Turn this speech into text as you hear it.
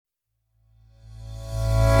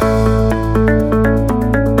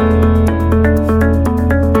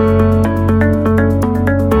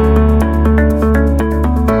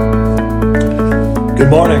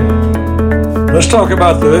talk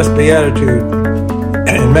about the fifth beatitude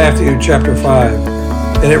in Matthew chapter 5,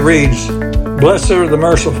 and it reads, "Blessed are the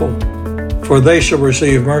merciful, for they shall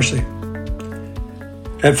receive mercy."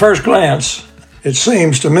 At first glance, it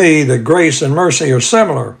seems to me that grace and mercy are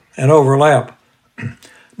similar and overlap.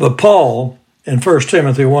 But Paul, in 1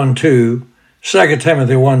 Timothy 1:2, 2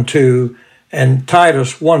 Timothy 1:2, and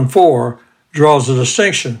Titus 1:4, draws a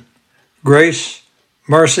distinction: grace,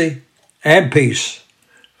 mercy, and peace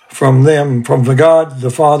from the God, the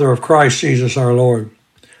Father of Christ Jesus our Lord.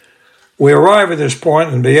 We arrive at this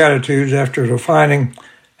point in Beatitudes after defining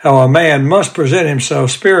how a man must present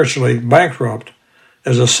himself spiritually bankrupt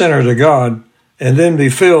as a sinner to God and then be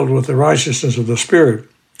filled with the righteousness of the Spirit.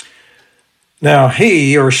 Now,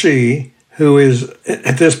 he or she who is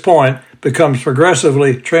at this point becomes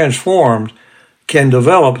progressively transformed can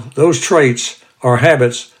develop those traits or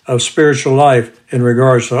habits of spiritual life in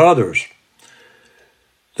regards to others.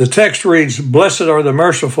 The text reads, "Blessed are the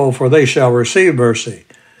merciful, for they shall receive mercy."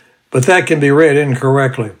 But that can be read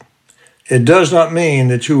incorrectly. It does not mean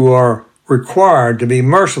that you are required to be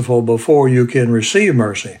merciful before you can receive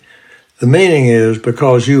mercy. The meaning is,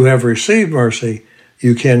 because you have received mercy,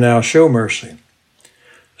 you can now show mercy.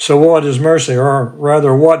 So what is mercy, or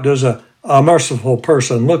rather, what does a merciful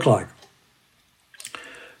person look like?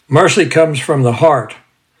 Mercy comes from the heart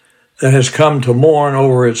that has come to mourn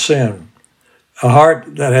over its sin, a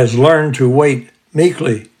heart that has learned to wait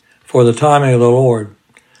meekly for the timing of the Lord,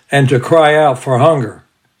 and to cry out for hunger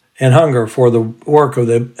for the work of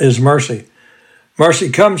His mercy. Mercy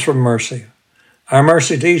comes from mercy. Our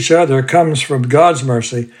mercy to each other comes from God's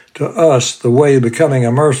mercy to us. The way of becoming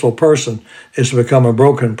a merciful person is to become a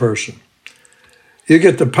broken person. You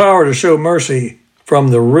get the power to show mercy from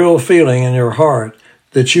the real feeling in your heart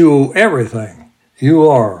that you owe everything you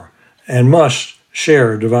are and must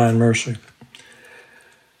share divine mercy.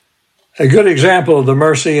 A good example of the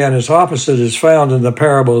mercy and its opposite is found in the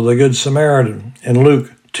parable of the Good Samaritan in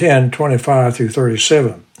Luke 10:25 through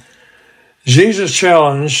 37. Jesus,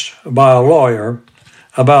 challenged by a lawyer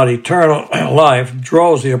about eternal life,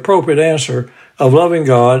 draws the appropriate answer of loving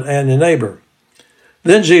God and the neighbor.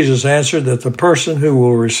 Then Jesus answered that the person who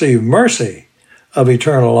will receive mercy of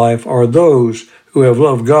eternal life are those who have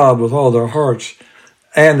loved God with all their hearts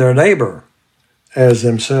and their neighbor as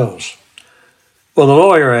themselves. Well, the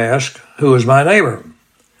lawyer asked, "Who is my neighbor?"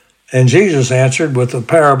 And Jesus answered with the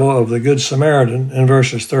parable of the Good Samaritan in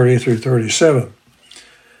verses 30 through 37.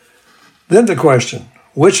 Then the question,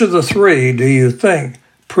 which of the three do you think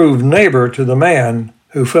proved neighbor to the man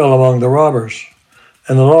who fell among the robbers?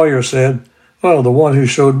 And the lawyer said, "Well, the one who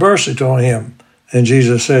showed mercy to him." And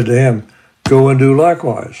Jesus said to him, "Go and do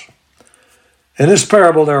likewise." In this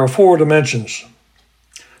parable, there are four dimensions.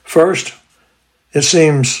 First, it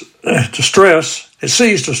sees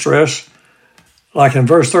distress, like in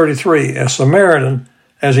verse 33, a Samaritan,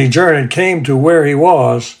 as he journeyed, came to where he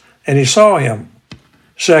was, and he saw him.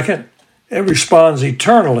 Second, it responds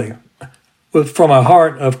eternally from a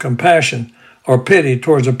heart of compassion or pity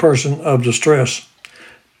towards a person of distress.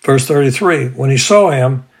 Verse 33, when he saw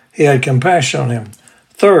him, he had compassion on him.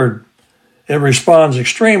 Third, it responds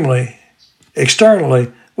externally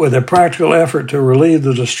with a practical effort to relieve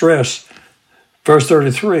the distress. Verse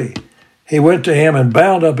 33, he went to him and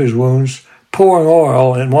bound up his wounds, pouring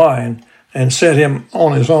oil and wine, and set him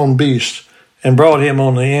on his own beast, and brought him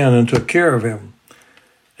on the inn and took care of him.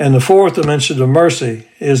 And the fourth dimension of mercy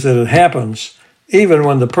is that it happens even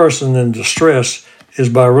when the person in distress is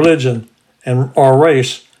by religion or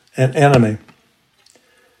race an enemy.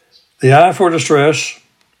 The eye for distress,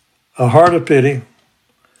 a heart of pity,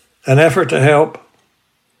 an effort to help,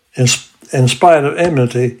 in spite of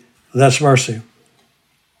enmity, that's mercy.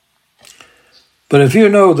 But if you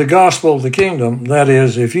know the gospel of the kingdom, that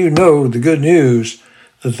is, if you know the good news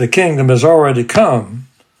that the kingdom has already come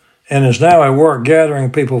and is now at work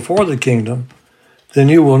gathering people for the kingdom, then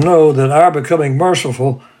you will know that our becoming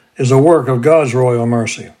merciful is a work of God's royal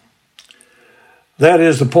mercy. That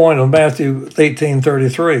is the point of Matthew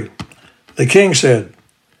 18:33. The king said,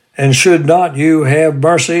 "And should not you have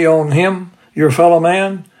mercy on him, your fellow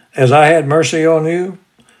man, as I had mercy on you?"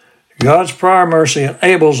 God's prior mercy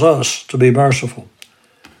enables us to be merciful.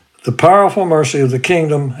 The powerful mercy of the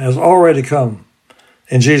kingdom has already come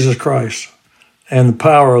in Jesus Christ and the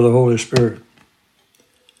power of the Holy Spirit.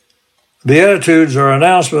 The Beatitudes are an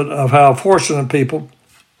announcement of how fortunate people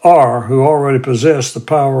are who already possess the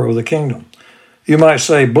power of the kingdom. You might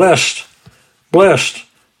say, blessed,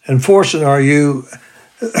 and fortunate are you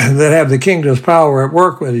that have the kingdom's power at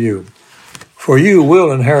work with you. For you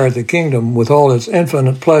will inherit the kingdom with all its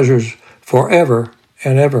infinite pleasures forever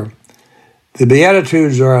and ever. The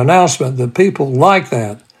Beatitudes are an announcement that people like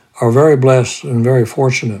that are very blessed and very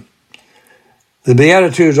fortunate. The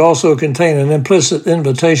Beatitudes also contain an implicit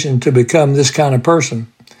invitation to become this kind of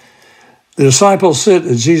person. The disciples sit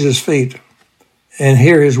at Jesus' feet and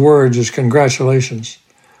hear his words as congratulations.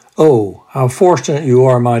 Oh, how fortunate you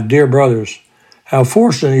are, my dear brothers. How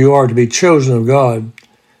fortunate you are to be chosen of God,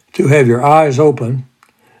 to have your eyes open,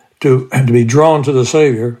 to be drawn to the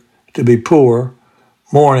Savior, to be poor,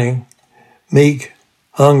 mourning, meek,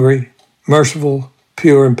 hungry, merciful,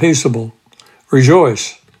 pure, and peaceable.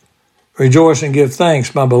 Rejoice. Rejoice and give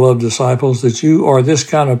thanks, my beloved disciples, that you are this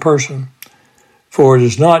kind of person, for it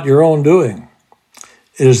is not your own doing.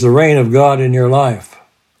 It is the reign of God in your life.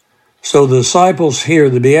 So the disciples hear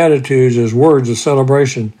the Beatitudes as words of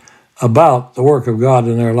celebration about the work of God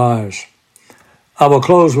in their lives. I will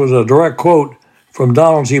close with a direct quote from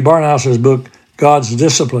Donald G. Barnhouse's book, God's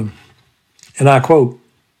Discipline. And I quote,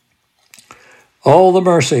 "All the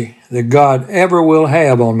mercy that God ever will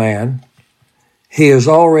have on man, he has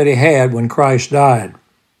already had when Christ died.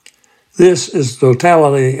 This is the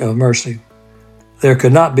totality of mercy. There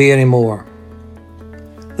could not be any more.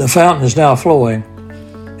 The fountain is now flowing,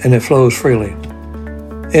 and it flows freely."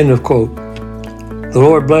 End of quote. The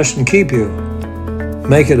Lord bless and keep you.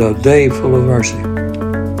 Make it a day full of mercy.